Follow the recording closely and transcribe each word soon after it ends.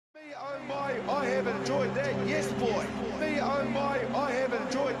oh my, I have enjoyed that, yes boy. Me oh my, I have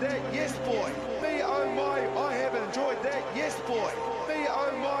enjoyed that, yes boy. Me oh my, I have enjoyed that, yes boy. Me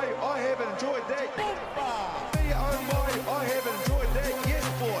oh my, I have enjoyed that. Me oh my, I have enjoyed that, yes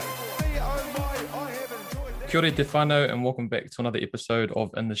boy. Me oh my, I have enjoyed that. Kia ora te whānau and welcome back to another episode of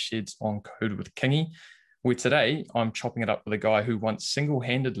In the Sheds on Code with Kingy, where today I'm chopping it up with a guy who once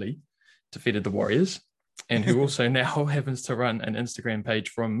single-handedly defeated the Warriors and who also now happens to run an Instagram page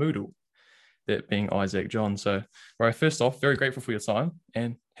from Moodle, that being Isaac John. So, bro, first off, very grateful for your time,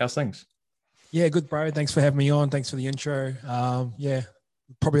 and how's things? Yeah, good, bro. Thanks for having me on. Thanks for the intro. Yeah,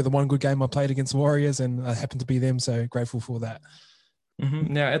 probably the one good game I played against the Warriors, and I happened to be them, so grateful for that.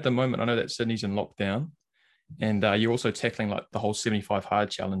 Mm-hmm. Now, at the moment, I know that Sydney's in lockdown, and you're also tackling like the whole 75 hard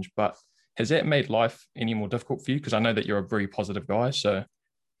challenge, but has that made life any more difficult for you? Because I know that you're a very positive guy, so...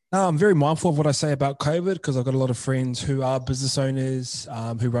 I'm very mindful of what I say about COVID because I've got a lot of friends who are business owners,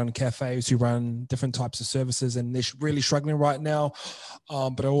 who run cafes, who run different types of services, and they're really struggling right now.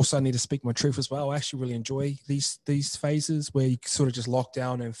 But I also need to speak my truth as well. I actually really enjoy these phases where you sort of just lock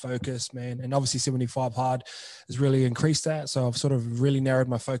down and focus, man. And obviously 75 hard has really increased that. So I've sort of really narrowed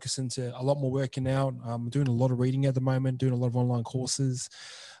my focus into a lot more working out. I'm doing a lot of reading at the moment, doing a lot of online courses.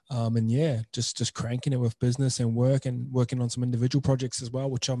 And yeah, just cranking it with business and work and working on some individual projects as well,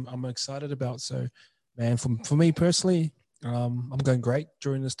 which I'm excited about. So, man, for me personally, I'm going great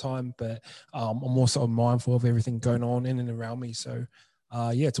during this time, but I'm also mindful of everything going on in and around me. So,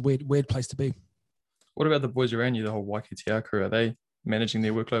 yeah, it's a weird place to be. What about the boys around you, the whole YKTR crew? Are they managing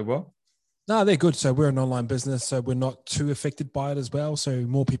their workload well? No, they're good. So we're an online business, so we're not too affected by it as well. So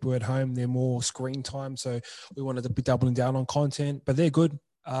more people at home, they're more screen time. So we wanted to be doubling down on content, but they're good.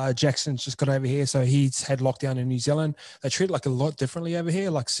 Jackson's just got over here, so he's had lockdown in New Zealand. They treat it like a lot differently over here.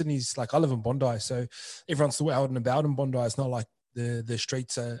 Like Sydney's, like I live in Bondi, so everyone's still out and about in Bondi. It's not like the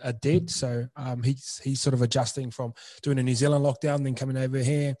streets are dead. So he's sort of adjusting from doing a New Zealand lockdown, then coming over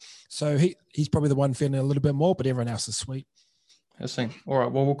here. So he's probably the one feeling a little bit more, but everyone else is sweet. Interesting. All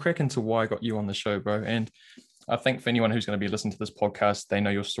right. Well, we'll crack into why I got you on the show, bro. And I think for anyone who's going to be listening to this podcast, they know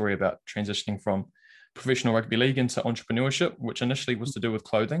your story about transitioning from professional rugby league into entrepreneurship, which initially was to do with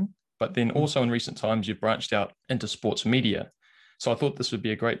clothing, but then also in recent times you've branched out into sports media. So I thought this would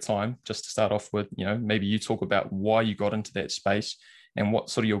be a great time just to start off with, maybe you talk about why you got into that space and what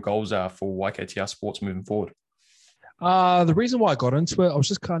sort of your goals are for YKTR Sports moving forward. The reason why I got into it, I was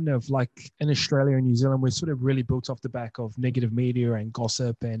just kind of like in Australia and New Zealand, we're sort of really built off the back of negative media and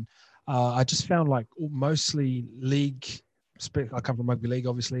gossip. And I just found like mostly league, I come from rugby league,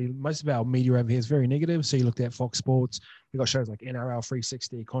 obviously. Most of our media over here is very negative. So you looked at Fox Sports, we got shows like NRL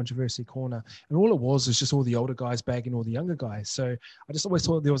 360, Controversy Corner, and all it was just all the older guys bagging all the younger guys. So I just always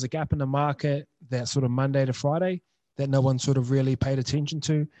thought there was a gap in the market, that sort of Monday to Friday, that no one sort of really paid attention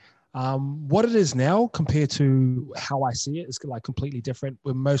to. What it is now compared to how I see it is like completely different.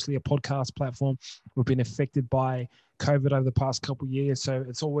 We're mostly a podcast platform. We've been affected by COVID over the past couple of years. So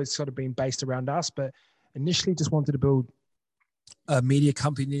it's always sort of been based around us, but initially just wanted to build a media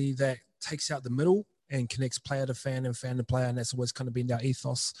company that takes out the middle and connects player to fan and fan to player. And that's always kind of been our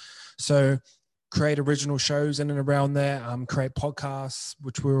ethos. So create original shows in and around that, create podcasts,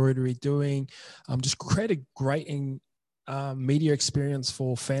 which we're already doing, just create a great media experience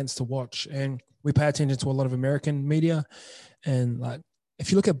for fans to watch. And we pay attention to a lot of American media. And like,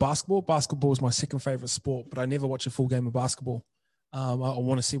 if you look at basketball is my second favorite sport, but I never watch a full game of basketball. I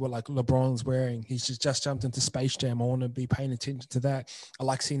want to see what like LeBron's wearing. He's just jumped into Space Jam. I want to be paying attention to that. I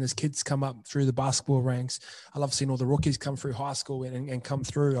like seeing his kids come up through the basketball ranks. I love seeing all the rookies come through high school and come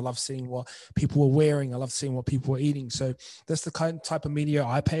through. I love seeing what people are wearing. I love seeing what people are eating. So that's the kind of type of media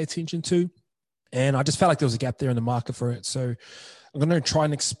I pay attention to. And I just felt like there was a gap there in the market for it. So I'm going to try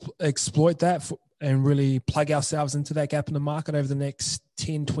and exploit that and really plug ourselves into that gap in the market over the next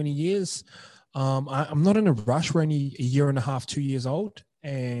 10, 20 years. I'm not in a rush. We're only a year and a half, 2 years old.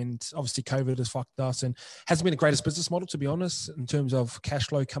 And obviously COVID has fucked us and hasn't been the greatest business model, to be honest, in terms of cash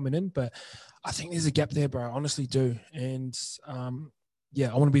flow coming in. But I think there's a gap there, bro. I honestly do. And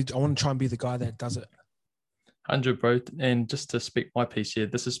yeah, I want to try and be the guy that does it. 100, bro. And just to speak my piece here,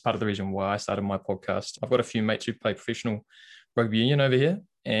 this is part of the reason why I started my podcast. I've got a few mates who play professional rugby union over here.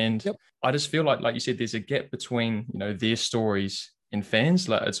 And I just feel like you said, there's a gap between, their stories and fans.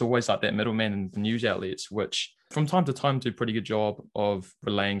 Like it's always like that middleman in the news outlets, which from time to time do a pretty good job of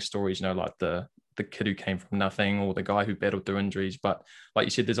relaying stories, like the kid who came from nothing or the guy who battled through injuries. But like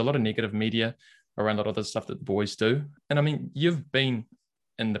you said, there's a lot of negative media around a lot of the stuff that the boys do. And I mean, you've been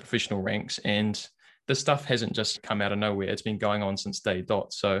in the professional ranks and this stuff hasn't just come out of nowhere. It's been going on since day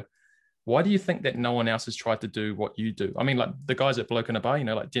dot. So Why do you think that no one else has tried to do what you do? I mean, like the guys at Bloke in a Bar,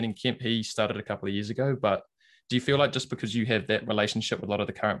 like Denning Kemp, he started a couple of years ago, but do you feel like just because you have that relationship with a lot of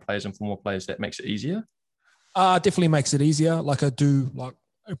the current players and former players, that makes it easier? Definitely makes it easier. Like I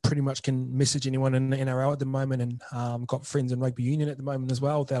pretty much can message anyone in the NRL at the moment, and got friends in rugby union at the moment as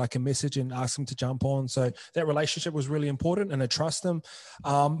well that I can message and ask them to jump on. So that relationship was really important, and I trust them.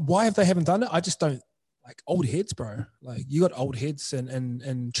 Why have they haven't done it? I just don't like old heads, bro. Like you got old heads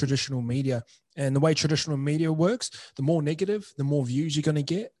and traditional media, and the way traditional media works, the more negative, the more views you're going to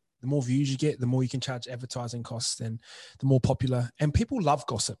get. The more views you get, the more you can charge advertising costs, and the more popular. And people love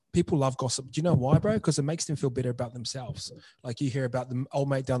gossip. People love gossip. Do you know why, bro? Because it makes them feel better about themselves. Like you hear about the old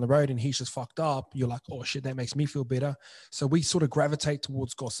mate down the road and he's just fucked up. You're like, oh shit, that makes me feel better. So we sort of gravitate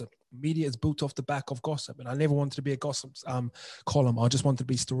towards gossip. Media is built off the back of gossip. And I never wanted to be a gossip column. I just wanted to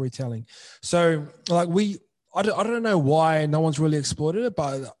be storytelling. So like I don't know why no one's really exploited it,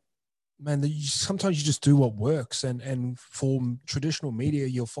 but man, sometimes you just do what works. And for traditional media,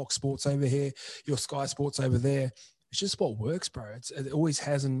 your Fox Sports over here, your Sky Sports over there, it's just what works, bro. It always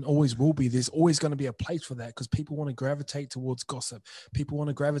has and always will be. There's always going to be a place for that because people want to gravitate towards gossip. People want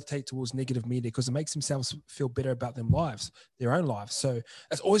to gravitate towards negative media because it makes themselves feel better about their own lives. So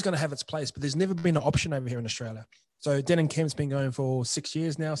it's always going to have its place, but there's never been an option over here in Australia. So Denning Kemp's been going for 6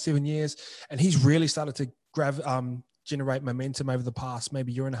 years now, 7 years, and he's really started to generate momentum over the past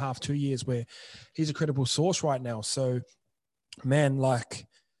maybe year and a half, 2 years, where he's a credible source right now. So, man, like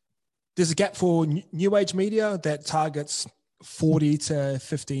there's a gap for new age media that targets 40 to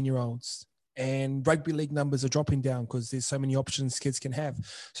 15-year-olds, and rugby league numbers are dropping down because there's so many options kids can have.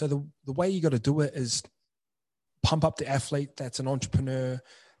 So the way you got to do it is pump up the athlete that's an entrepreneur,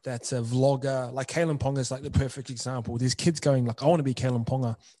 that's a vlogger. Like Kalen Ponga is like the perfect example. There's kids going like, I want to be Kalen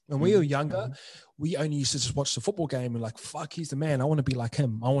Ponga. When we were younger, we only used to just watch the football game and like, fuck, he's the man. I want to be like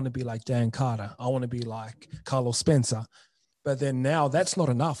him. I want to be like Dan Carter. I want to be like Carlos Spencer. But then now that's not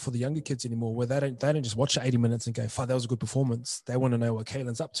enough for the younger kids anymore, where they don't just watch 80 minutes and go, fuck, that was a good performance. They want to know what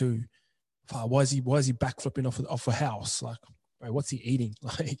Kalen's up to. Fuck, why is he backflipping off a house? Like, bro, what's he eating?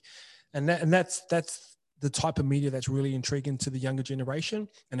 Like, and that's the type of media that's really intriguing to the younger generation.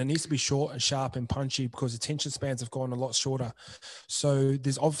 And it needs to be short and sharp and punchy because attention spans have gone a lot shorter. So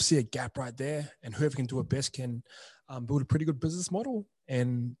there's obviously a gap right there, and whoever can do it best can build a pretty good business model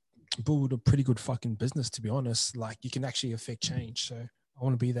and build a pretty good fucking business, to be honest. Like you can actually affect change. So I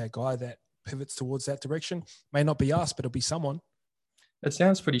want to be that guy that pivots towards that direction. May not be us, but it'll be someone. It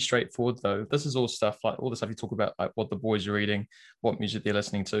sounds pretty straightforward though. This is all stuff like all the stuff you talk about, like what the boys are reading, what music they're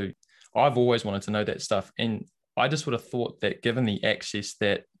listening to. I've always wanted to know that stuff. And I just would have thought that given the access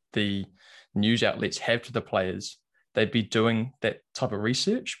that the news outlets have to the players, they'd be doing that type of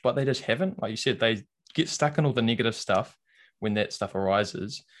research, but they just haven't. Like you said, they get stuck in all the negative stuff when that stuff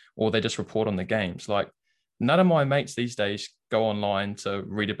arises, or they just report on the games. Like none of my mates these days go online to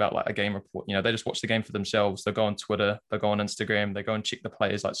read about like a game report. They just watch the game for themselves. They'll go on Twitter, they'll go on Instagram, they go and check the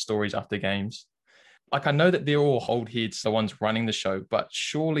players like stories after games. Like I know that they're all old heads, the ones running the show, but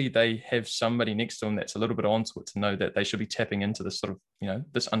surely they have somebody next to them that's a little bit onto it to know that they should be tapping into this sort of,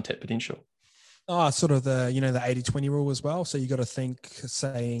 this untapped potential. Sort of the 80-20 rule as well. So you got to think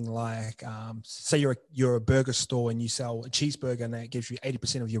saying like, say you're a burger store and you sell a cheeseburger and that gives you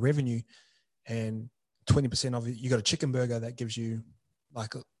 80% of your revenue, and 20% of it, you got a chicken burger that gives you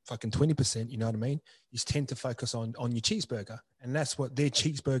like a fucking 20%, you know what I mean? You tend to focus on your cheeseburger, and that's what their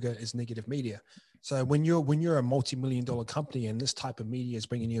cheeseburger is, negative media. So when you're a multi-million-dollar company and this type of media is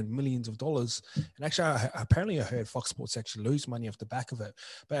bringing you millions of dollars, and actually apparently I heard Fox Sports actually lose money off the back of it.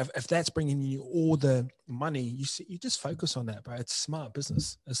 But if that's bringing you all the money, you just focus on that, bro. It's smart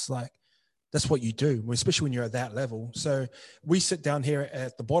business. It's like, that's what you do, especially when you're at that level. So we sit down here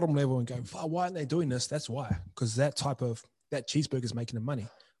at the bottom level and go, why aren't they doing this? That's why, because that cheeseburger is making the money.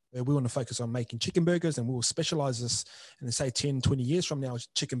 We want to focus on making chicken burgers, and we'll specialize this. And say 10, 20 years from now,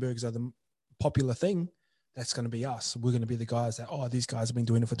 chicken burgers are the popular thing. That's going to be us. We're going to be the guys that, these guys have been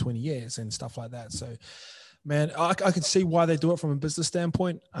doing it for 20 years and stuff like that. So, man, I can see why they do it from a business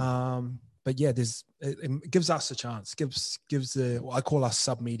standpoint. But yeah, it gives us a chance. Gives I call us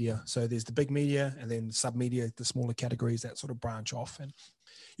sub media. So there's the big media, and then sub media, the smaller categories that sort of branch off. And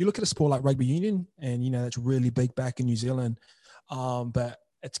you look at a sport like rugby union, and that's really big back in New Zealand. But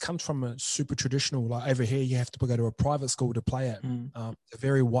it comes from a super traditional, like over here, you have to go to a private school to play it. It's a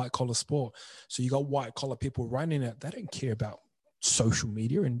very white collar sport. So you got white collar people running it. They don't care about social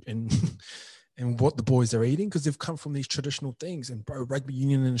media and and what the boys are eating, because they've come from these traditional things. And bro, rugby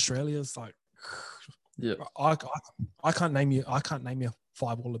union in Australia is like, yeah, I can't name you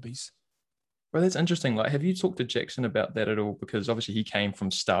 5 Wallabies. Well, that's interesting. Like, have you talked to Jackson about that at all? Because obviously he came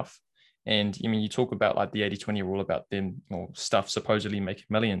from stuff, And I mean, you talk about like the 80-20 rule about them or stuff supposedly making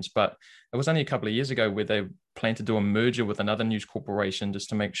millions, but it was only a couple of years ago where they planned to do a merger with another news corporation just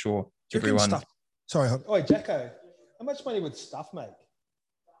to make sure everyone. Stuff. Sorry. Oh, Jacko, how much money would Stuff make?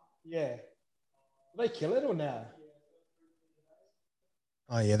 Yeah. Did they kill it or now?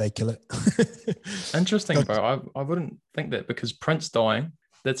 Oh, yeah, they kill it. Interesting, bro. I wouldn't think that, because Prince dying,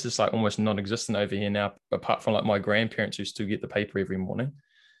 that's just like almost non-existent over here now, apart from like my grandparents who still get the paper every morning.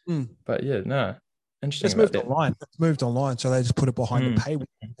 But yeah, no. Interesting. It's moved online. It's moved online. So they just put it behind the paywall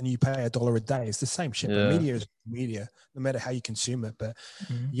and you pay $1 a day. It's the same shit. But media is media, no matter how you consume it. But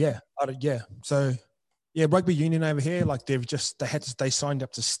yeah. So yeah, rugby union over here, like they signed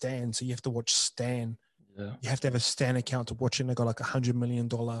up to Stan. So you have to watch Stan. Yeah. You have to have a Stan account to watch it. And they got like $100 million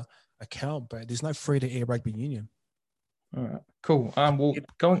account, but there's no free to air rugby union. All right, cool. Well,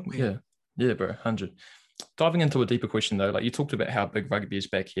 yeah, bro, 100. Diving into a deeper question though, like you talked about how big rugby is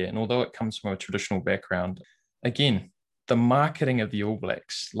back here, and although it comes from a traditional background, again, the marketing of the All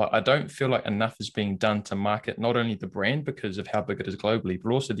Blacks, like I don't feel like enough is being done to market not only the brand because of how big it is globally,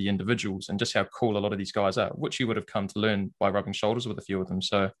 but also the individuals and just how cool a lot of these guys are, which you would have come to learn by rubbing shoulders with a few of them.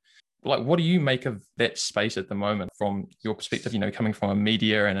 So, like, what do you make of that space at the moment from your perspective? You know, coming from a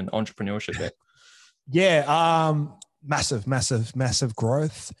media and an entrepreneurship background. Yeah, massive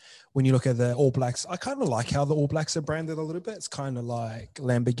growth. When you look at the All Blacks, I kind of like how the All Blacks are branded a little bit. It's kind of like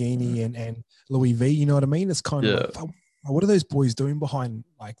Lamborghini and Louis V. You know what I mean? It's kind of like, what are those boys doing behind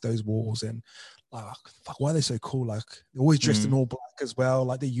like those walls? And like, fuck, why are they so cool? Like they're always dressed in all black as well.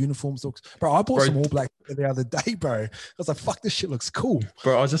 Like their uniforms looks. Bro, I bought some All Black the other day, bro. I was like, fuck, this shit looks cool.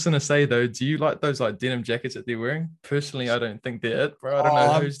 Bro, I was just gonna say though, do you like those like denim jackets that they're wearing? Personally, I don't think they're it, bro. I don't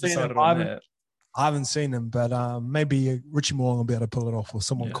know who's decided on that. I haven't seen them, but maybe Richie Moore will be able to pull it off, or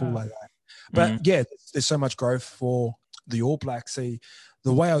someone cool like that. But yeah, there's so much growth for the All Blacks. See,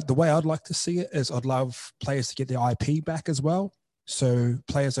 the way I'd like to see it is I'd love players to get their IP back as well. So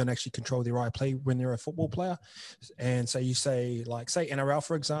players don't actually control their IP when they're a football player. And so you say NRL,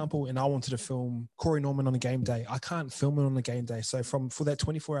 for example, and I wanted to film Corey Norman on a game day. I can't film it on the game day. So for that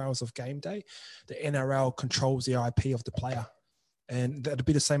 24 hours of game day, the NRL controls the IP of the player. And that'd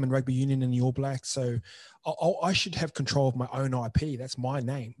be the same in rugby union and the All Blacks. So I should have control of my own IP. That's my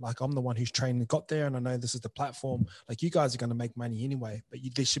name. Like I'm the one who's trained and got there, and I know this is the platform. Like you guys are going to make money anyway, but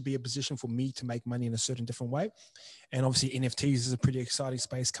there should be a position for me to make money in a certain different way. And obviously NFTs is a pretty exciting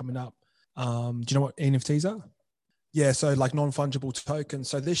space coming up. Do you know what NFTs are? Yeah, so like non-fungible tokens.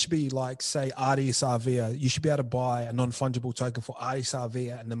 So there should be like, say, Ardie Savea. You should be able to buy a non-fungible token for Ardie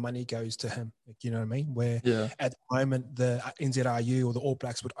Savea and the money goes to him. You know what I mean? Where at the moment, the NZRU or the All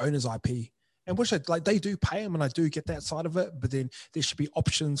Blacks would own his IP. And which they do pay him, and I do get that side of it. But then there should be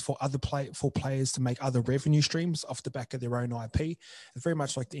options for players to make other revenue streams off the back of their own IP. It's very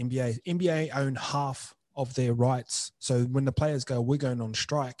much like the NBA. NBA own half of their rights. So when the players go, we're going on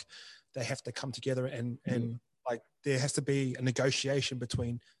strike, they have to come together and like there has to be a negotiation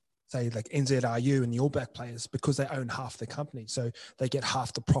between, say, like NZRU and the All Black players because they own half the company. So they get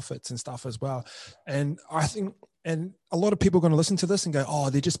half the profits and stuff as well. And I think, and a lot of people are going to listen to this and go,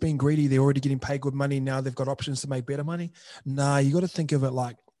 oh, they're just being greedy. They're already getting paid good money. Now they've got options to make better money. Nah, you got to think of it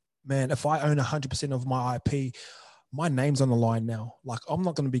like, man, if I own 100% of my IP, my name's on the line now. Like I'm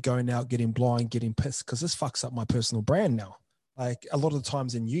not going to be going out getting blind, getting pissed because this fucks up my personal brand now. Like a lot of the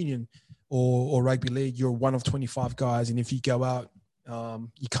times in union or rugby league, you're one of 25 guys. And if you go out,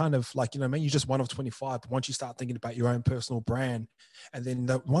 you kind of like, you know what I mean? You're just one of 25. But once you start thinking about your own personal brand, and then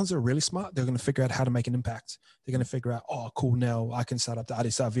the ones that are really smart, they're going to figure out how to make an impact. They're going to figure out, oh, cool, now I can start up the Ardie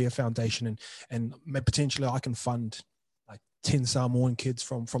Savea Foundation and potentially I can fund like 10 Samoan kids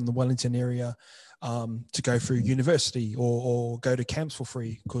from the Wellington area to go through university or go to camps for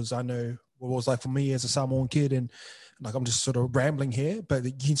free. Because I know what it was like for me as a Samoan kid, and like I'm just sort of rambling here, but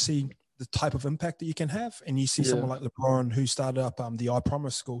you can see the type of impact that you can have. And you see someone like LeBron who started up the I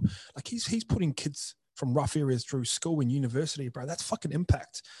Promise School. Like he's putting kids from rough areas through school and university, bro. That's fucking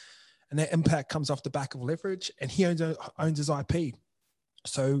impact. And that impact comes off the back of leverage, and he owns his IP.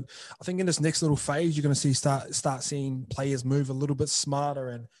 So I think in this next little phase, you're going to see start seeing players move a little bit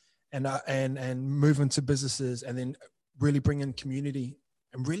smarter and move into businesses, and then really bring in community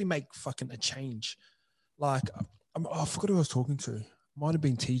and really make fucking a change. Like I forgot who I was talking to. Might have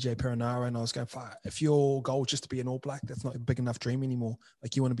been TJ Perinara, and I was going, if your goal is just to be an All Black, that's not a big enough dream anymore.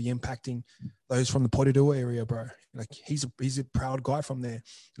 Like you want to be impacting those from the Porirua area, bro. Like he's a proud guy from there.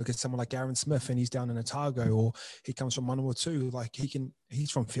 Look at someone like Aaron Smith, and he's down in Otago, or he comes from Manawatu. Like he's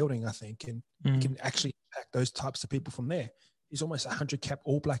from Fielding, I think, and he can actually impact those types of people from there. he's almost 100 cap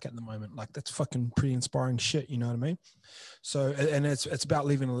All Black at the moment. Like that's fucking pretty inspiring shit. You know what I mean? So, and it's about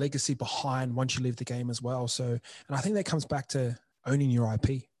leaving a legacy behind once you leave the game as well. So, and I think that comes back to owning your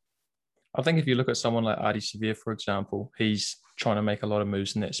IP. I think if you look at someone like Ardie Savea, for example, he's trying to make a lot of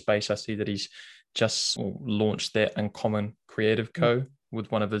moves in that space. I see that he's just launched that Uncommon Creative Co. with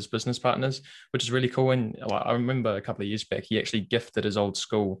one of his business partners, which is really cool. And I remember a couple of years back, he actually gifted his old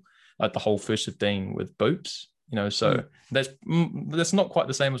school, like the whole first 15 with boots, you know, so that's not quite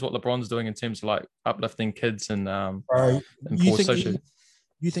the same as what LeBron's doing in terms of like uplifting kids and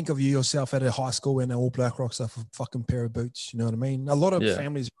you think of yourself at a high school and all Black Rocks are for fucking pair of boots, you know what I mean? A lot of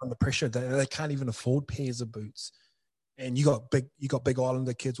families are under pressure that they can't even afford pairs of boots. And you got big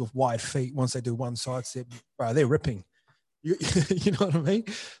Islander kids with wide feet. Once they do one side step, bro, they're ripping. You know what I mean?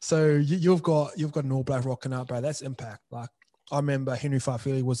 So you've got an All Black rocking out, bro. That's impact. Like I remember Henry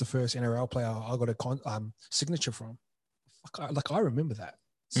Fa'afili was the first NRL player I got a signature from. I remember that.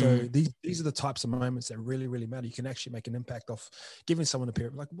 So these are the types of moments that really, really matter. You can actually make an impact of giving someone a pair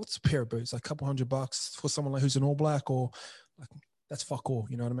of, like, what's a pair of boots? Like a couple $100 for someone like who's an All Black, or like that's fuck all.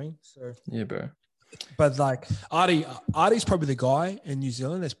 You know what I mean? So yeah, bro. But like Ardie's probably the guy in New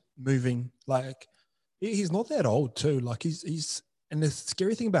Zealand that's moving. Like he's not that old too. Like he's and the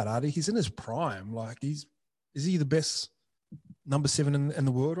scary thing about Ardie, he's in his prime. Like is he the best number 7 in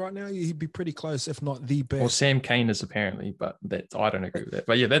the world right now? He'd be pretty close, if not the best. Well, Sam Cane is apparently, but that I don't agree with that.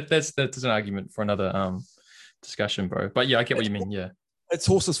 But yeah, that's an argument for another discussion, bro. But yeah, I get what you mean. Yeah, it's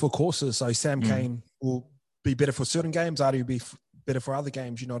horses for courses. So Sam Cane will be better for certain games. Ardie will be better for other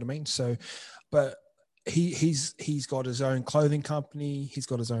games. You know what I mean? So, but he's got his own clothing company. He's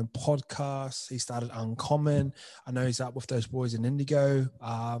got his own podcast. He started Uncommon. I know he's up with those boys in Indigo.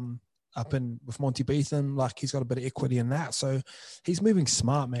 Up in with Monty Beetham, like he's got a bit of equity in that. So he's moving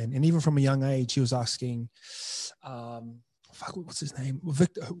smart, man. And even from a young age, he was asking, what's his name?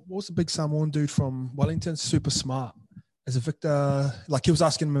 Victor, what was the big Samoan dude from Wellington? Super smart. As a Victor, like he was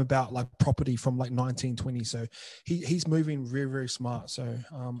asking him about like property from like 1920. So he's moving very, very smart. So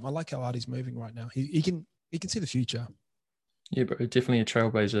I like how Ardie's moving right now. He can see the future. Yeah, but definitely a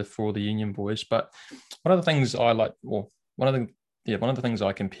trailblazer for the Union boys. But one of the things I like, well, one of the things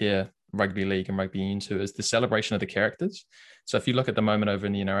I compare rugby league and rugby union to is the celebration of the characters. So if you look at the moment over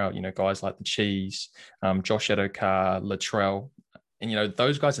in the NRL, you know, guys like the Cheese, Josh Adokar, Latrell, and, you know,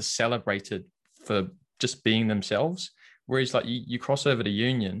 those guys are celebrated for just being themselves. Whereas like you cross over to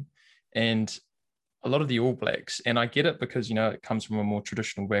Union and a lot of the All Blacks, and I get it because, you know, it comes from a more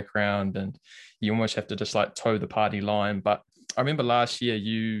traditional background and you almost have to just like toe the party line. But I remember last year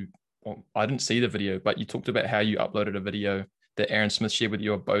I didn't see the video, but you talked about how you uploaded a video that Aaron Smith shared with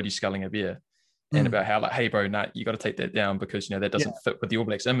you of Bodie sculling a beer and about how like, hey bro, nah, you got to take that down because, you know, that doesn't fit with the All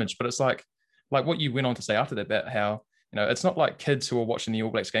Blacks image. But it's like what you went on to say after that about how, you know, it's not like kids who are watching the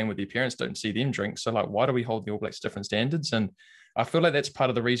All Blacks game with their parents don't see them drink. So like, why do we hold the All Blacks to different standards? And I feel like that's part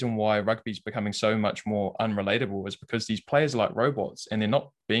of the reason why rugby is becoming so much more unrelatable, is because these players are like robots and they're not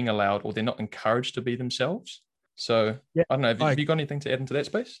being allowed or they're not encouraged to be themselves. So I don't know. Have you got anything to add into that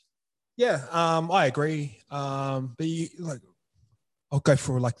space? Yeah, I agree. But I'll go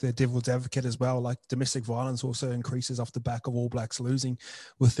for like the devil's advocate as well. Like domestic violence also increases off the back of All Blacks losing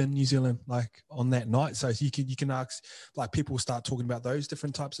within New Zealand, like on that night. So you can ask, like people start talking about those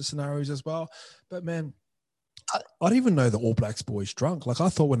different types of scenarios as well. But man, I didn't even know the All Blacks boys drunk. Like I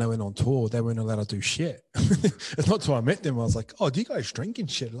thought when they went on tour, they weren't allowed to do shit. It's not till I met them, I was like, oh, do you guys drink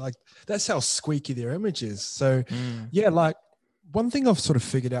and shit? Like that's how squeaky their image is. So yeah, like one thing I've sort of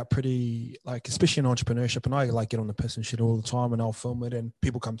figured out pretty, like, especially in entrepreneurship, and I like get on the piss and shit all the time and I'll film it and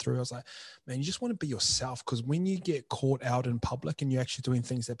people come through. I was like, man, you just want to be yourself, because when you get caught out in public and you're actually doing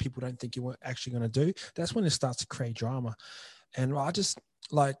things that people don't think you were actually going to do, that's when it starts to create drama. And I just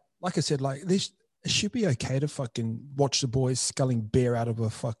like I said, like this, it should be okay to fucking watch the boys sculling beer out of a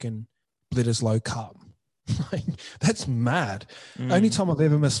fucking Bledisloe cup. Like, that's mad. Only time I've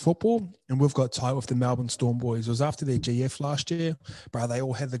ever missed football, and we've got tight with the Melbourne Storm boys, was after their GF last year. Bro, they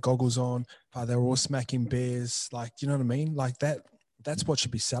all had the goggles on. Bro, they were all smacking beers. Like, you know what I mean? Like that's what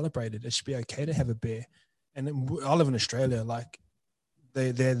should be celebrated. It should be okay to have a beer. And then, I live in Australia. Like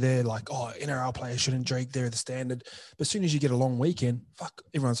they're like, oh, NRL players shouldn't drink. They're the standard. But as soon as you get a long weekend, fuck,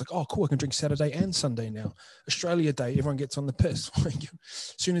 everyone's like, oh, cool, I can drink Saturday and Sunday now. Australia Day, everyone gets on the piss.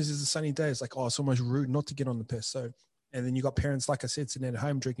 As soon as it's a sunny day, it's like, oh, it's almost rude not to get on the piss. So, and then you got parents, like I said, sitting at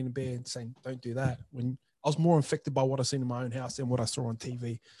home drinking a beer and saying, don't do that. When I was more infected by what I seen in my own house than what I saw on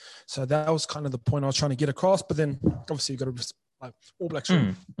TV. So that was kind of the point I was trying to get across. But then obviously you got to, like, All Blacks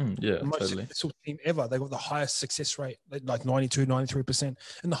are yeah, the most totally. successful team ever. They got the highest success rate, like 92, 93%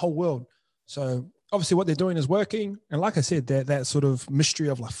 in the whole world. So obviously what they're doing is working. And like I said, that sort of mystery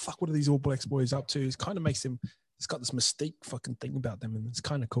of like, fuck, what are these All Blacks boys up to? It kind of makes them, it's got this mystique fucking thing about them, and it's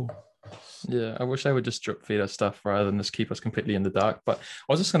kind of cool. Yeah, I wish they would just drip feed us stuff rather than just keep us completely in the dark. But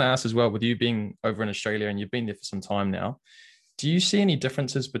I was just going to ask as well, with you being over in Australia and you've been there for some time now, do you see any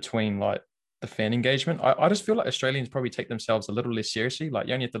differences between like the fan engagement? I just feel like Australians probably take themselves a little less seriously. Like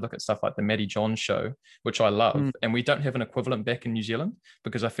you only have to look at stuff like the Matty Johns show, which I love, and we don't have an equivalent back in New Zealand,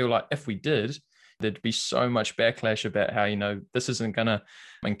 because I feel like if we did, there'd be so much backlash about how, this isn't going to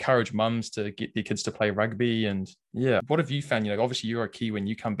encourage mums to get their kids to play rugby. And yeah, what have you found? Obviously you're a Kiwi when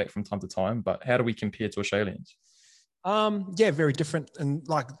you come back from time to time, but how do we compare to Australians? Yeah, very different, and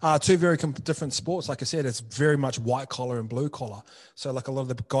like two very different sports. Like I said, it's very much white collar and blue collar. So like a lot of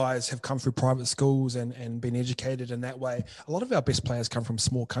the guys have come through private schools and been educated in that way. A lot of our best players come from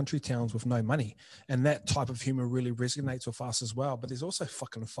small country towns with no money, and that type of humor really resonates with us as well. But there's also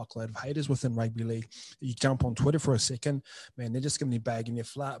fucking a fuckload of haters within rugby league. You jump on Twitter for a second, man, they're just giving you bagging your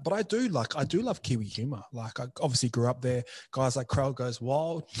flat. But I do love Kiwi humor. Like I obviously grew up there. Guys like Crowd Goes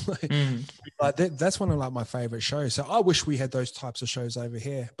Wild, like that's one of like my favorite shows. So I wish we had those types of shows over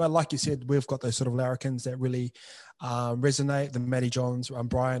here. But like you said, we've got those sort of larrikins that really resonate. The Matty Johns,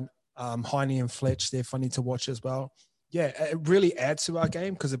 Brian, Heine and Fletch, they're funny to watch as well. Yeah, it really adds to our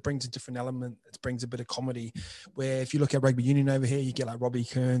game because it brings a different element. It brings a bit of comedy. Where if you look at rugby union over here, you get like Robbie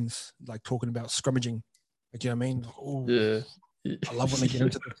Kearns, like talking about scrummaging. Like, you know what I mean? Ooh, yeah. I love when they get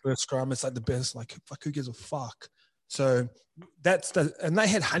into the first scrum. It's like the best. Like, fuck, who gives a fuck? So and they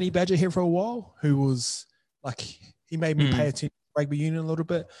had Honey Badger here for a while, who was like, he made me pay attention to rugby union a little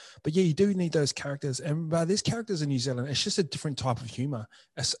bit. But yeah, you do need those characters. And there's characters in New Zealand. It's just a different type of humor.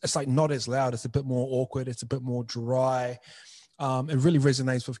 It's like not as loud. It's a bit more awkward. It's a bit more dry. It really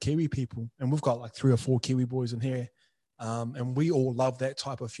resonates with Kiwi people. And we've got like 3 or 4 Kiwi boys in here. And we all love that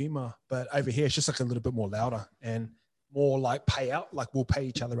type of humor. But over here, it's just like a little bit more louder and more like pay out. Like we'll pay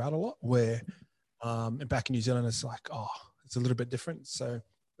each other out a lot. Where and back in New Zealand, it's like, it's a little bit different. So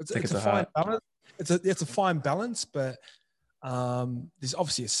it's a fine balance. It's a fine balance, but there's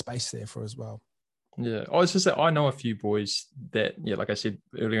obviously a space there for as well. Yeah, it's just that I know a few boys that, like I said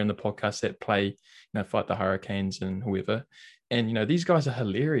earlier in the podcast, that play, fight the Hurricanes and whoever, and these guys are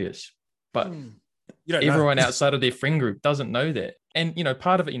hilarious, but everyone outside of their friend group doesn't know that. And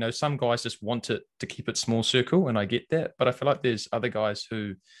part of it, some guys just want to keep it small circle, and I get that, but I feel like there's other guys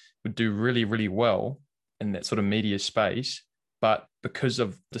who would do really, really well in that sort of media space. But because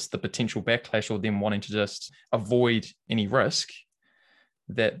of just the potential backlash or them wanting to just avoid any risk,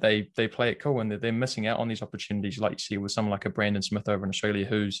 that they play it cool, and they're missing out on these opportunities, like you see with someone like a Brandon Smith over in Australia,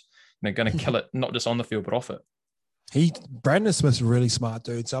 who's going to kill it, not just on the field, but off it. Brandon Smith's a really smart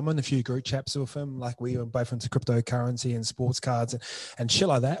dude. So I'm in a few group chats with him. Like we were both into cryptocurrency and sports cards and shit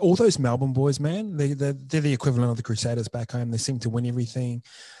like that. All those Melbourne boys, man, they're the equivalent of the Crusaders back home. They seem to win everything.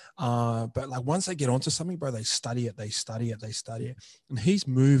 But like once they get onto something, bro, they study it. And he's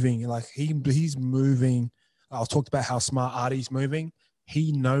moving, like he's moving. I'll talk about how smart Artie's moving.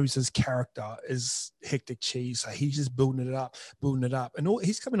 He knows his character is Hectic Cheese. So he's just building it up. And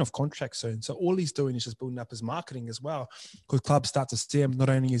he's coming off contract soon. So all he's doing is just building up his marketing as well. Because clubs start to see him. Not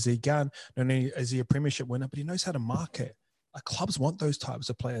only is he a gun, not only is he a premiership winner, but he knows how to market. Like clubs want those types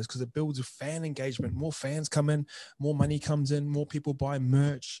of players because it builds a fan engagement. More fans come in, more money comes in, more people buy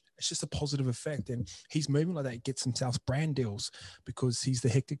merch. It's just a positive effect. And he's moving like that. He gets himself brand deals because he's the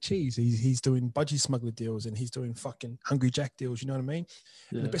Hectic Cheese. He's doing budgie smuggler deals and he's doing fucking Hungry Jack deals. You know what I mean?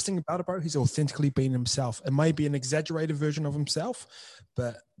 Yeah. And the best thing about it, bro, he's authentically being himself. It may be an exaggerated version of himself,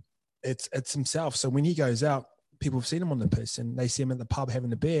 but it's himself. So when he goes out, people have seen him on the piss and they see him at the pub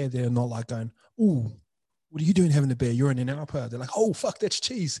having a beer. They're not like going, ooh, what are you doing having a beer? You're an In-N-Out. They're like, oh, fuck, that's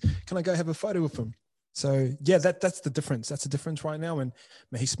Cheese. Can I go have a photo with him? So, yeah, that's the difference. That's the difference right now. And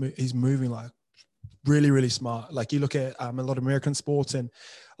man, he's moving like really, really smart. Like you look at a lot of American sports and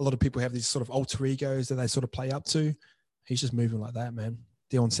a lot of people have these sort of alter egos that they sort of play up to. He's just moving like that, man.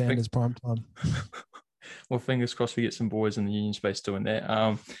 Deion Sanders, prime time. Well, fingers crossed we get some boys in the union space doing that.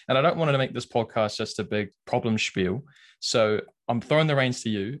 And I don't want to make this podcast just a big problem spiel. So I'm throwing the reins to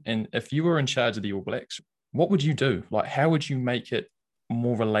you. And if you were in charge of the All Blacks, what would you do? Like, how would you make it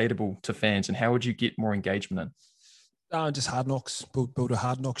more relatable to fans and how would you get more engagement in? Just Hard Knocks, build a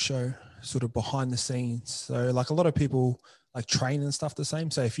Hard Knocks show, sort of behind the scenes. So like a lot of people like train and stuff the same.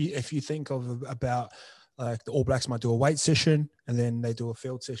 So if you think about like the All Blacks might do a weight session and then they do a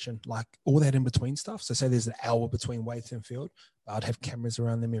field session, like all that in between stuff. So say there's an hour between weights and field. I'd have cameras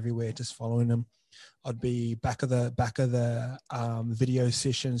around them everywhere, just following them. I'd be back of the video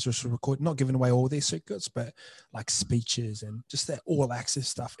sessions, just record, not giving away all their secrets, but like speeches and just that all access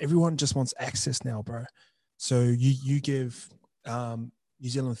stuff. Everyone just wants access now, bro. So you give New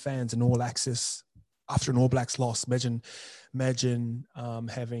Zealand fans an all access after an All Blacks loss. Imagine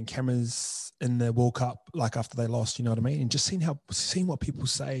having cameras in the World Cup, like after they lost, you know what I mean? And just seeing what people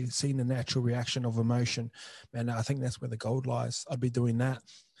say, seeing the natural reaction of emotion, man, I think that's where the gold lies. I'd be doing that.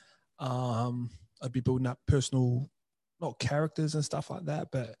 I'd be building up personal, not characters and stuff like that,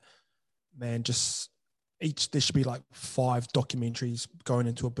 but man, there should be like 5 documentaries going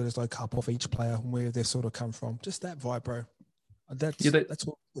into a Bledisloe Cup of each player and where they sort of come from. Just that vibe, bro. That's what it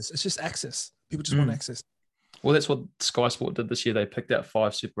is. It's just access. People just want access. Well, that's what Sky Sport did this year. They picked out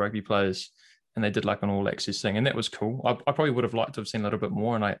 5 Super Rugby players and they did like an all access thing. And that was cool. I probably would have liked to have seen a little bit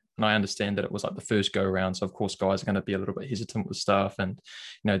more. And I understand that it was like the first go around. So of course, guys are going to be a little bit hesitant with stuff. And,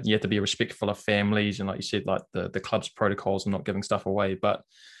 you know, you have to be respectful of families. And like you said, like the club's protocols and not giving stuff away. But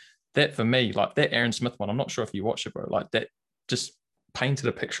that for me, like that Aaron Smith one, I'm not sure if you watch it, bro. Like that just painted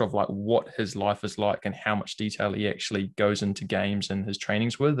a picture of like what his life is like and how much detail he actually goes into games and his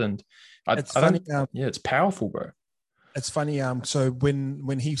trainings with. And it's powerful, bro. It's funny. So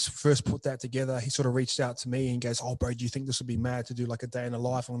when he first put that together, he sort of reached out to me and goes, "Oh, bro, do you think this would be mad to do like a day in the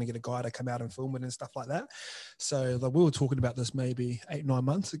life? I'm going to get a guy to come out and film it and stuff like that." So like, we were talking about this maybe 8-9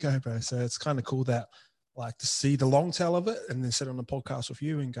 months ago, bro. So it's kind of cool that like to see the long tail of it and then sit on the podcast with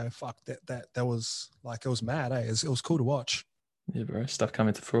you and go, "Fuck, that was like, it was mad, eh? It was cool to watch." Yeah, bro. Stuff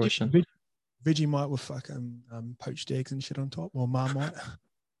coming to fruition. Vegemite with fucking poached eggs and shit on top, or Marmite.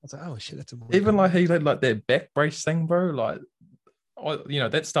 I was like, oh shit, that's a even like he had like that back brace thing, bro. Like, you know,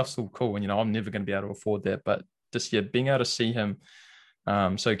 that stuff's all cool, and you know, I'm never going to be able to afford that. But just being able to see him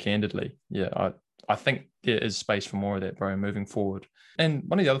so candidly, I think there is space for more of that, bro, moving forward. And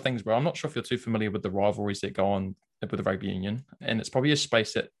one of the other things, bro, I'm not sure if you're too familiar with the rivalries that go on with the rugby union, and it's probably a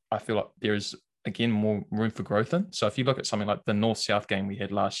space that I feel like there is again more room for growth in. So if you look at something like the North-South game we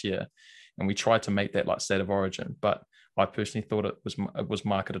had last year, and we tried to make that like state of origin, but I personally thought it was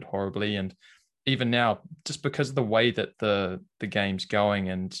marketed horribly. And even now, just because of the way that the game's going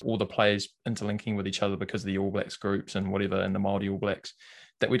and all the players interlinking with each other because of the All Blacks groups and whatever, and the Māori All Blacks,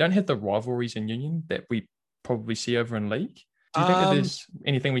 that we don't have the rivalries in union that we probably see over in league. Do you think that there's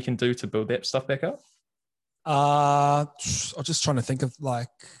anything we can do to build that stuff back up? I'm just trying to think of like,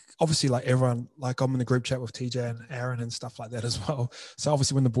 obviously like everyone, like I'm in the group chat with TJ and Aaron and stuff like that as well. So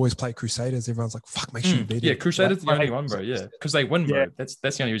obviously when the boys play Crusaders, everyone's like, fuck, make sure you beat it. Yeah, Crusaders are the only one, bro. Yeah, because they win, bro. That's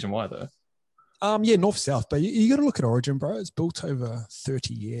the only reason why, though. Yeah, North-South, but you got to look at Origin, bro. It's built over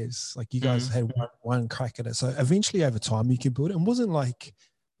 30 years. Like you guys had one crack at it. So eventually over time you can build it. And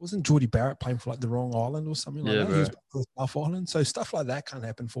wasn't Geordie Barrett playing for like the wrong island or something like that? Bro. He was for South Island. So stuff like that can't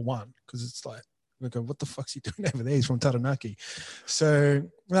happen for one, because it's like, we're going, what the fuck's he doing over there? He's from Taranaki. So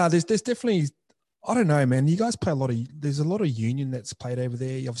there's definitely, I don't know, man. You guys play there's a lot of union that's played over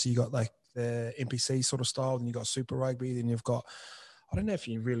there. Obviously you got like the NPC sort of style, and you got Super Rugby, then you've got, I don't know if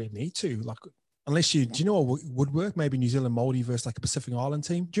you really need to, like, unless do you know what would work? Maybe New Zealand Māori versus like a Pacific Island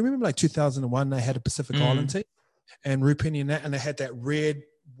team. Do you remember like 2001, they had a Pacific Island team and Rupini and that, and they had that red,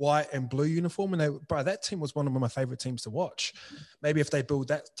 white and blue uniform, and that team was one of my favorite teams to watch. Maybe if they build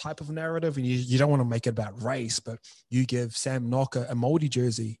that type of narrative, and you don't want to make it about race, but you give Sam Nock a Māori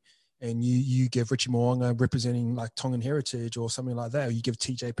jersey, and you give Richie Mo'unga representing like Tongan heritage or something like that, or you give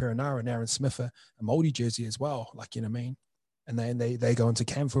TJ Perenara and Aaron Smith a Māori jersey as well, like, you know what I mean? And then they go into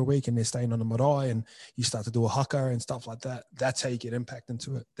camp for a week and they're staying on the marae, and you start to do a haka and stuff like that. That's how you get impact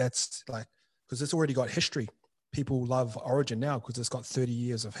into it. That's like, because it's already got history. People love Origin now because it's got 30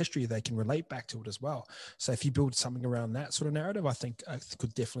 years of history. They can relate back to it as well. So if you build something around that sort of narrative, I think it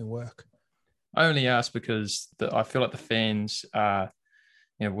could definitely work. I only ask because I feel like the fans are,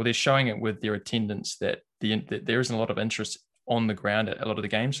 they're showing it with their attendance that there isn't a lot of interest on the ground at a lot of the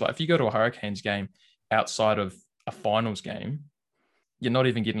games. Like if you go to a Hurricanes game outside of a finals game, you're not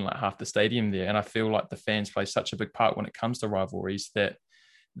even getting like half the stadium there. And I feel like the fans play such a big part when it comes to rivalries that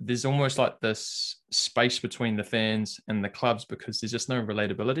there's almost like this space between the fans and the clubs because there's just no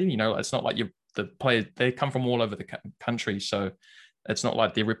relatability. It's not like the players, they come from all over the country. So it's not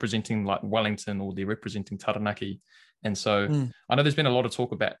like they're representing like Wellington or they're representing Taranaki. And so I know there's been a lot of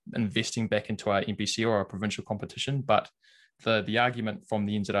talk about investing back into our NPC or our provincial competition, but the argument from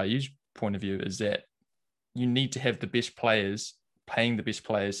the NZRU's point of view is that you need to have the best players paying the best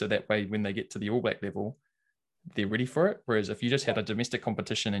players, so that way when they get to the All Black level, they're ready for it. Whereas if you just had a domestic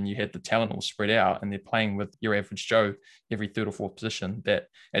competition and you had the talent all spread out and they're playing with your average Joe every third or fourth position, that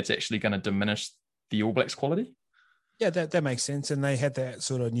it's actually going to diminish the All Blacks quality. Yeah, that makes sense. And they had that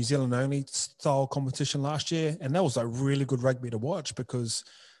sort of New Zealand only style competition last year. And that was like really good rugby to watch because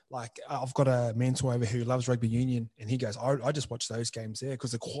like I've got a mentor over who loves rugby union and he goes, I just watch those games there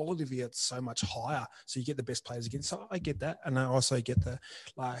because the quality of it's so much higher. So you get the best players again. So I get that. And I also get the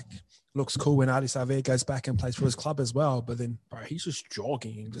like, looks cool when Ardie Savea goes back and plays for his club as well. But then, bro, he's just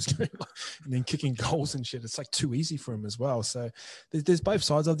jogging and just and then kicking goals and shit. It's like too easy for him as well. So there's both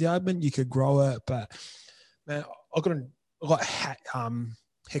sides of the argument. You could grow it, but man, I got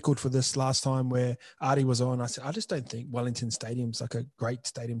heckled for this last time where Ardie was on. I said, I just don't think Wellington Stadium's like a great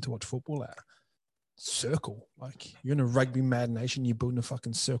stadium to watch football at. Circle. Like, you're in a rugby mad nation, you're building a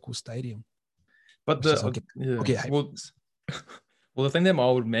fucking circle stadium. But I'll get well, the thing that my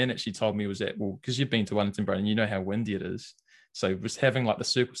old man actually told me was that, well, because you've been to Wellington, bro, and you know how windy it is. So it was having like the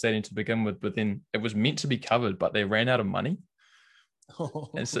circle stadium to begin with, but then it was meant to be covered, but they ran out of money.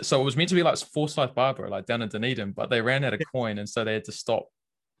 And so it was meant to be like Forsyth Barbara, like down in Dunedin, but they ran out of coin, and so they had to stop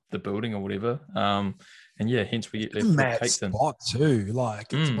the building or whatever. And yeah, hence we get mad spot too.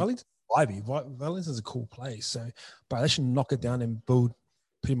 Like it's Wellington's vibey. Wellington's a cool place, so but they should knock it down and build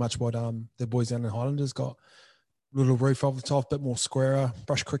pretty much what the boys down in Highlanders got. Little roof over the top, bit more squarer,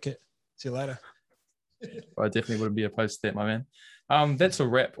 brush cricket. See you later. I definitely wouldn't be opposed to that, my man. That's a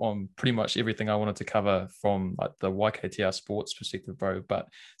wrap on pretty much everything I wanted to cover from like the YKTR sports perspective, bro. But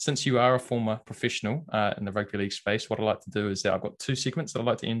since you are a former professional in the rugby league space, what I'd like to do is I've got 2 segments that I'd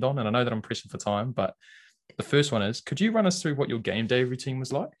like to end on, and I know that I'm pressing for time, but the first one is, could you run us through what your game day routine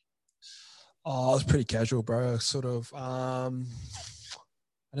was like? Oh, it was pretty casual, bro. Sort of, I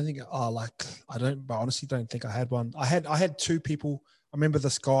don't think, I honestly don't think I had one. I had 2 people. I remember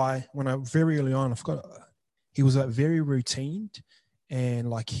this guy when very early on, I forgot, he was like very routine. And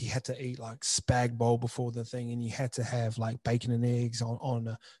like he had to eat like spag bowl before the thing, and he had to have like bacon and eggs on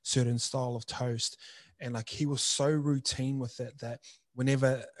a certain style of toast. And like he was so routine with it that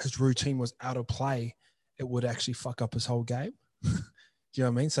whenever his routine was out of play, it would actually fuck up his whole game. Do you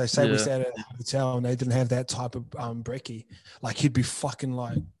know what I mean? So say we stayed at a hotel and they didn't have that type of brekkie, like he'd be fucking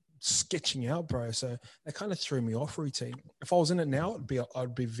like sketching out, bro. So that kind of threw me off routine. If I was in it now,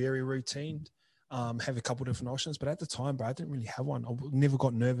 I'd be very routine. Have a couple different options, but at the time, bro, I didn't really have one. I never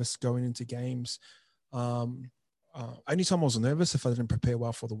got nervous going into games. Only time I was nervous if I didn't prepare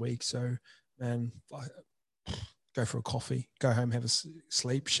well for the week. So, man, go for a coffee, go home, have a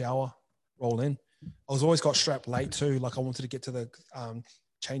sleep, shower, roll in. I was always got strapped late too. Like I wanted to get to the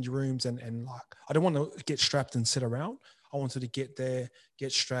change rooms and like I didn't want to get strapped and sit around. I wanted to get there,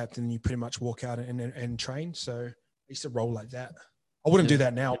 get strapped, and you pretty much walk out and train. So I used to roll like that. I wouldn't do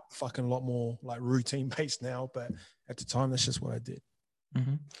that now. Fucking a lot more like routine based now, but at the time, that's just what I did.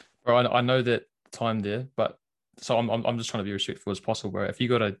 Mm-hmm. Bro, I know that time there, but so I'm just trying to be respectful as possible, bro. If you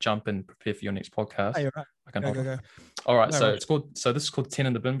got to jump and prepare for your next podcast, hey, right. I can go. All right, no, so this is called 10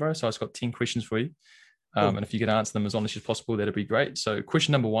 in the bin, bro. So I've got 10 questions for you, and if you could answer them as honest as possible, that'd be great. So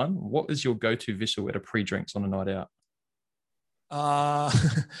question number 1: what is your go-to vessel at a pre-drinks on a night out?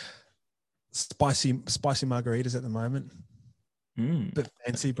 Spicy margaritas at the moment. Bit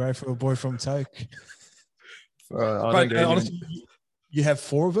fancy, bro, for a boy from Toke. Honestly, you have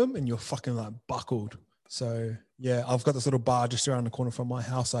 4 of them and you're fucking like buckled. So yeah, I've got this little bar just around the corner from my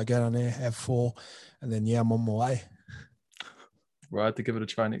house. I go down there, have 4, and then I'm on my way. Right, I have to give it a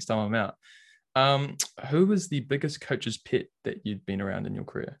try next time I'm out. Who was the biggest coach's pet that you'd been around in your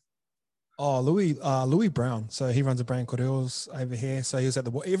career? Oh, Louis Brown. So he runs a brand called Earls over here. So he was at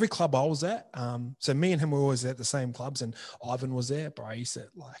every club I was at. So me and him were always at the same clubs, and Ivan was there, but I used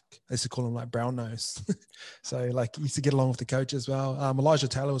to call him like Brown Nose. So like he used to get along with the coach as well. Elijah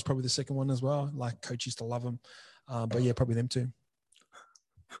Taylor was probably the second one as well. Like coach used to love him. But yeah, probably them 2.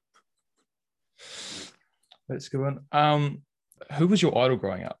 That's a good one. Who was your idol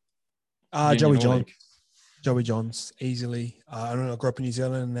growing up? Joey John. Joey Johns, easily. I grew up in New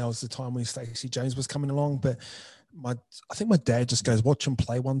Zealand, and that was the time when Stacey Jones was coming along. But I think my dad just goes, watch him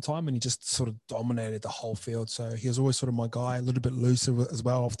play one time, and he just sort of dominated the whole field. So he was always sort of my guy, a little bit looser as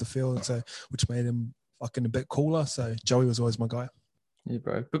well off the field, so which made him fucking a bit cooler. So Joey was always my guy. Yeah,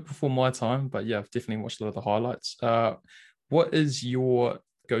 bro. A bit before my time, but yeah, I've definitely watched a lot of the highlights. What is your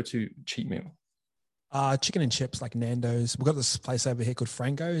go-to cheat meal? Chicken and chips, like Nando's. We've got this place over here called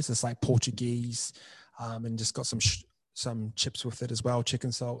Franco's. It's like Portuguese. And just got some chips with it as well.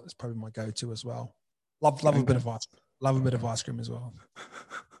 Chicken salt is probably my go-to as well. Love a bit of ice. Love a bit of ice cream as well.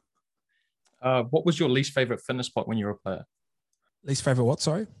 What was your least favorite fitness block when you were a player? Least favorite what?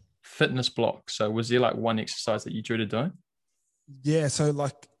 Sorry. Fitness block. So was there like one exercise that you dreaded doing? Yeah. So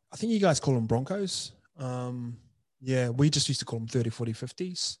like I think you guys call them Broncos. Yeah, we just used to call them 30, 40,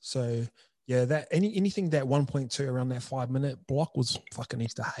 50s. So yeah, that anything that 1.2 around that 5-minute block was fucking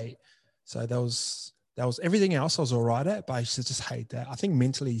used to hate. So that was everything else I was all right at, but I used to just hate that. I think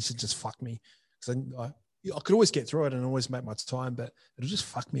mentally you should just fuck me because I could always get through it and always make my time, but it'll just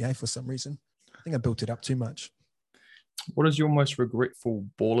fuck me, for some reason. I think I built it up too much. What is your most regretful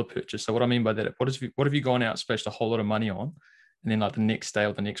baller purchase? So what I mean by that, what have you gone out, splashed a whole lot of money on, and then like the next day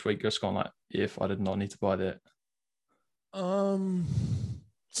or the next week, just gone like, if I did not need to buy that?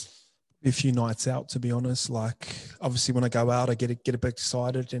 A few nights out, to be honest. Like, obviously, when I go out, I get a bit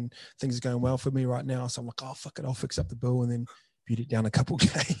excited, and things are going well for me right now. So I'm like, oh fuck it, I'll fix up the bill, and then beat it down a couple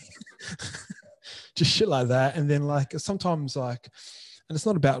K. Just shit like that. And then like sometimes like, and it's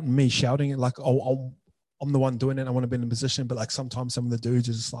not about me shouting it. Like, I'm the one doing it. I want to be in a position, but like sometimes some of the dudes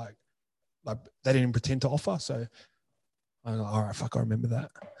are just like they didn't pretend to offer. So I'm like, all right, fuck, I remember that.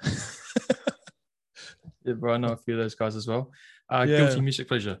 Yeah, bro, I know a few of those guys as well. Yeah. Guilty music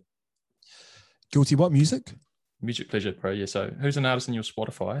pleasure. Guilty what music? Music pleasure, bro. Yeah. So who's an artist in your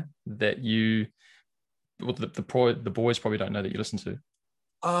Spotify that you, well, the boys probably don't know that you listen to?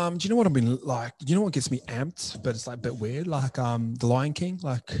 Do you know what I've been like? You know what gets me amped, but it's like a bit weird. Like The Lion King,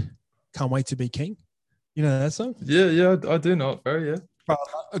 like Can't Wait to Be King. You know that song? Yeah, I do know it, bro. Yeah.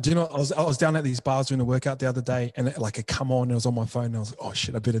 Do you know? I was down at these bars doing a workout the other day, and it come on. And it was on my phone. And I was like, oh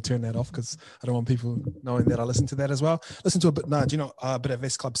shit, I better turn that off because I don't want people knowing that I listen to that as well. Listen to a bit. No, do you know a bit of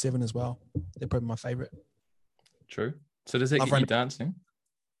S Club 7 as well? They're probably my favorite. True. So does that get you dancing?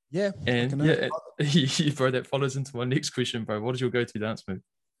 Yeah. And bro, that follows into my next question, bro. What is your go-to dance move?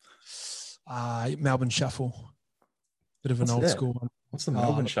 Melbourne Shuffle. Bit of an old school one. What's the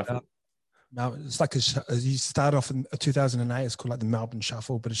Melbourne Shuffle? It's like you start off in 2008. It's called like the Melbourne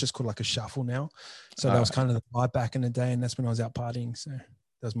Shuffle, but it's just called like a shuffle now. So that was kind of the vibe back in the day, and that's when I was out partying. So that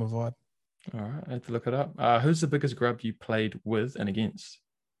was my vibe. All right, I have to look it up. Who's the biggest grub you played with and against?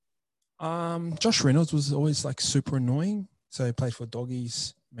 Josh Reynolds was always like super annoying. So he played for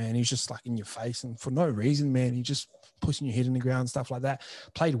Doggies. Man, he's just like in your face and for no reason, man. He just pushing your head in the ground, stuff like that.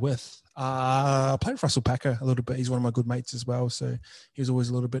 Played with Russell Packer a little bit. He's one of my good mates as well. So he was always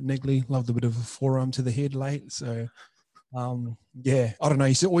a little bit niggly. Loved a bit of a forearm to the head late. So yeah, I don't know.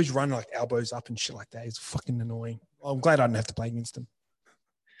 He's always run like elbows up and shit like that. He's fucking annoying. I'm glad I didn't have to play against him.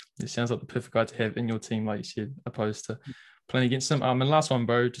 It sounds like the perfect guy to have in your team, like you said, opposed to playing against him. And last one,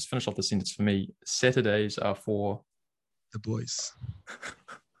 bro, just finish off the sentence for me. Saturdays are for the boys.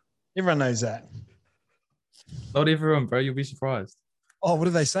 Everyone knows that. Not everyone, bro. You'll be surprised. Oh, what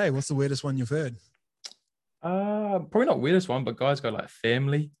do they say? What's the weirdest one you've heard? Probably not weirdest one, but guys go like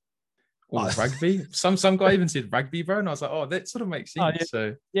family or rugby. Some guy even said rugby, bro, and I was like, oh, that sort of makes sense. Yeah.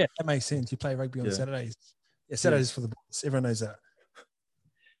 So yeah, that makes sense. You play rugby on Saturdays. Yeah, Saturdays for the boys. Everyone knows that.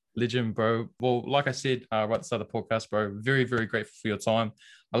 Legend, bro. Well, like I said right at the start of the podcast, bro, very, very grateful for your time.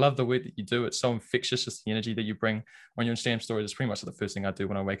 I love the work that you do. It's so infectious, just the energy that you bring on your Instagram stories. It's pretty much the first thing I do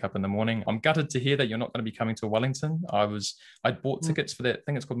when I wake up in the morning. I'm gutted to hear that you're not going to be coming to Wellington. I bought tickets for that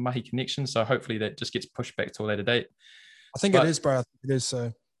thing. It's called Mahi Connection. So hopefully that just gets pushed back to a later date. I think it is, bro. I think it is.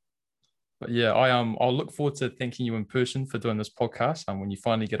 So. But yeah, I'll look forward to thanking you in person for doing this podcast when you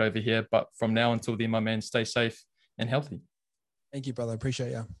finally get over here. But from now until then, my man, stay safe and healthy. Thank you, brother. I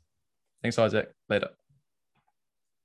appreciate you. Thanks, Isaac. Later.